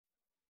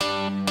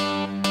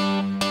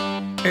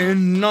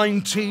In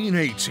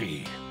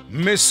 1980,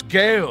 Miss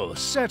Gale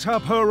set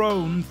up her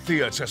own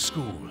theatre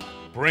school,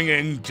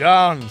 bringing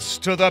dance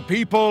to the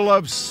people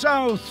of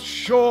South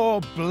Shore,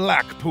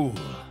 Blackpool.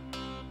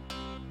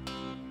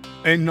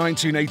 In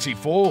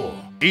 1984,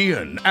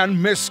 Ian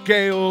and Miss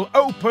Gale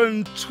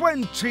opened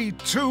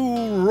 22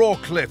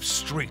 Rawcliffe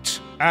Street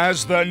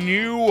as the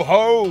new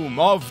home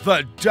of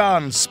the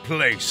dance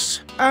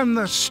place, and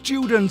the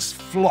students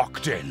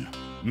flocked in.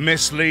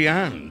 Miss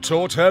Leanne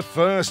taught her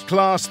first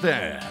class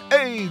there,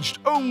 aged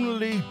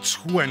only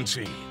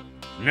 20.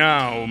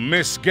 Now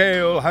Miss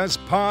Gale has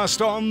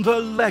passed on the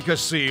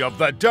legacy of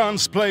the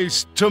dance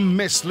place to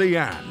Miss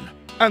Leanne,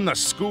 and the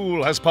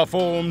school has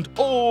performed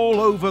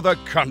all over the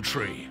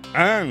country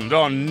and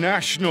on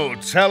national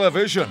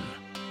television.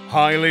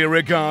 Highly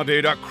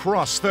regarded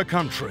across the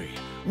country,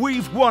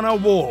 we've won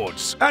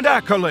awards and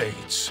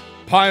accolades,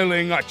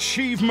 piling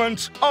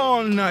achievement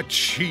on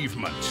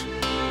achievement.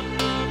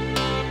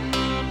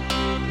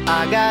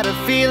 I got a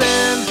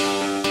feeling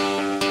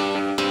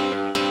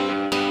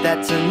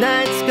that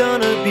tonight's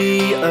gonna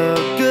be a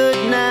good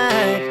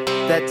night.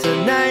 That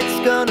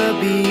tonight's gonna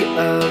be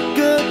a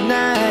good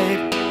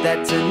night.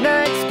 That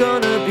tonight's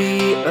gonna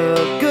be a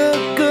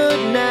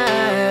good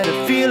night.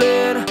 A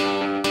feeling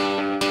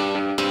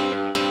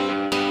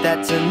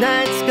that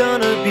tonight's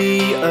gonna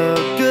be a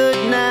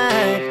good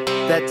night.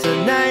 That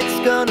tonight's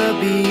gonna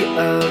be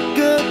a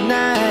good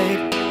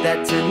night.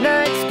 That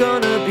tonight's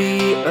gonna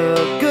be a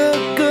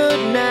good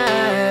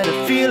night.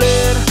 A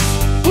feeling,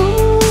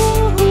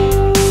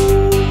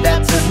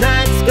 that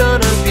tonight's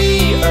gonna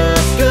be a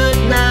good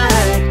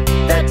night.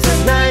 That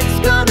tonight's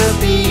gonna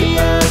be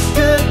a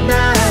good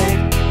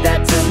night.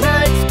 That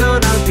tonight's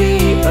gonna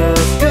be a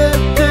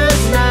good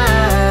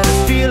night. A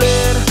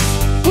feeling,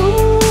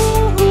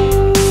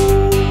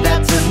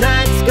 that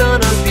tonight's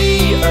gonna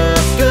be a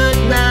good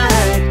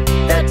night.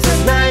 That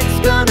tonight's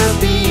gonna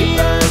be a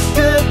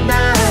good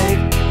night.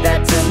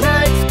 That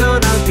tonight's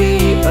gonna be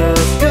a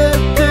good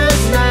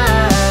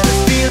night.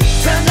 Feel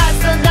tonight's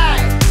the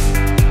night.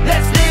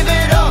 Let's live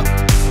it up.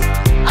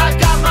 I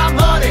got my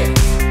money.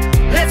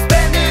 Let's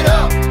spend it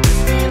up.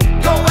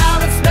 Go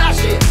out and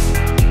smash it.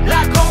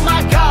 Like oh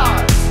my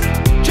God.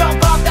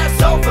 Jump off that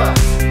sofa.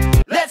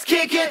 Let's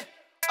kick it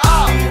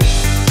off.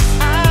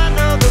 I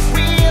know that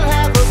we'll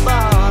have a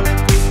ball if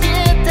we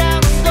get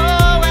down and go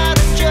out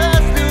and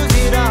just lose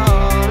it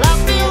all. I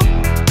feel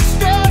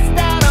stressed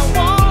that I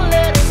won't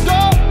let it go.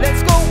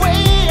 Let's go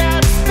way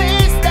out of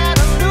space that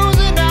I'm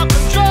losing our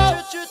control.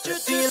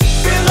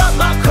 Fill up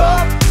my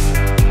cup,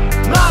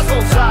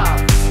 Mazel tov.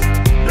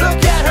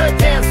 Look at her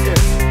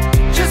dancing,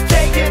 just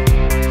take it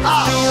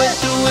off. Do it,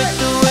 do it,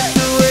 do it,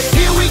 do it.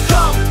 Here we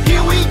come,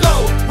 here we go.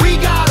 We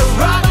gotta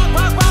rock,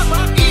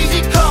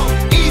 easy come,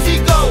 easy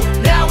go.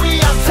 Now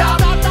we on top,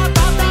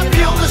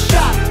 feel the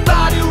shot,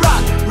 body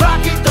rock,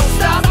 rock it, don't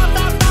stop.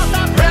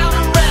 Round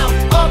and round,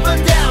 up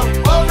and down,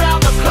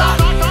 around the clock.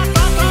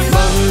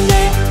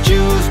 Monday,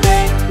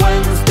 Tuesday,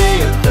 Wednesday,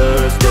 and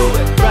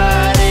Thursday,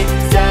 Friday,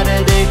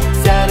 Saturday,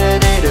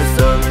 Saturday to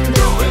Sunday.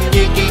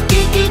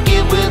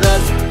 Get with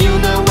us, you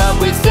know what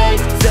we say.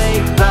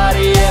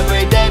 Party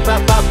every day,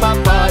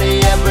 party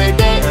every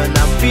day. And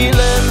I'm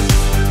feeling,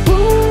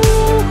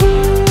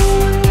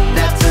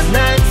 that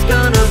tonight's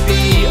gonna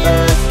be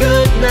a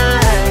good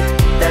night.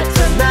 That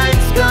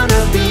tonight's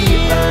gonna be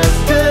a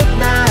good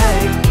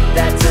night.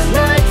 That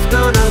tonight's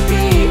gonna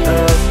be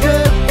a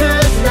good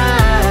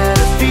night.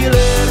 A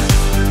feeling,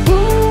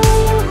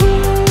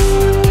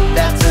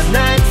 that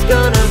tonight's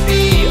gonna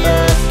be a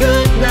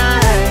good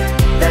night.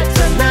 That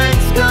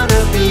tonight's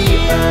gonna be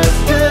a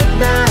good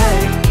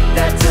night.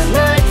 That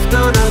tonight's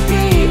gonna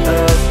be a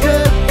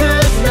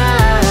good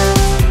night.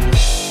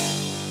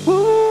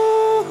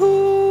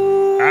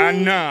 Woo-hoo. And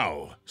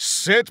now,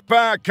 sit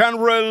back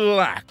and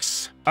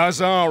relax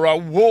as our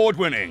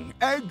award-winning,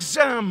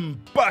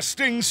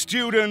 exam-busting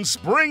students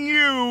bring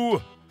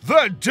you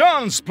the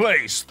Dance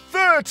Place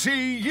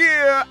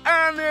 30-year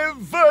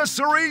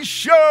anniversary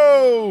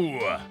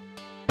show!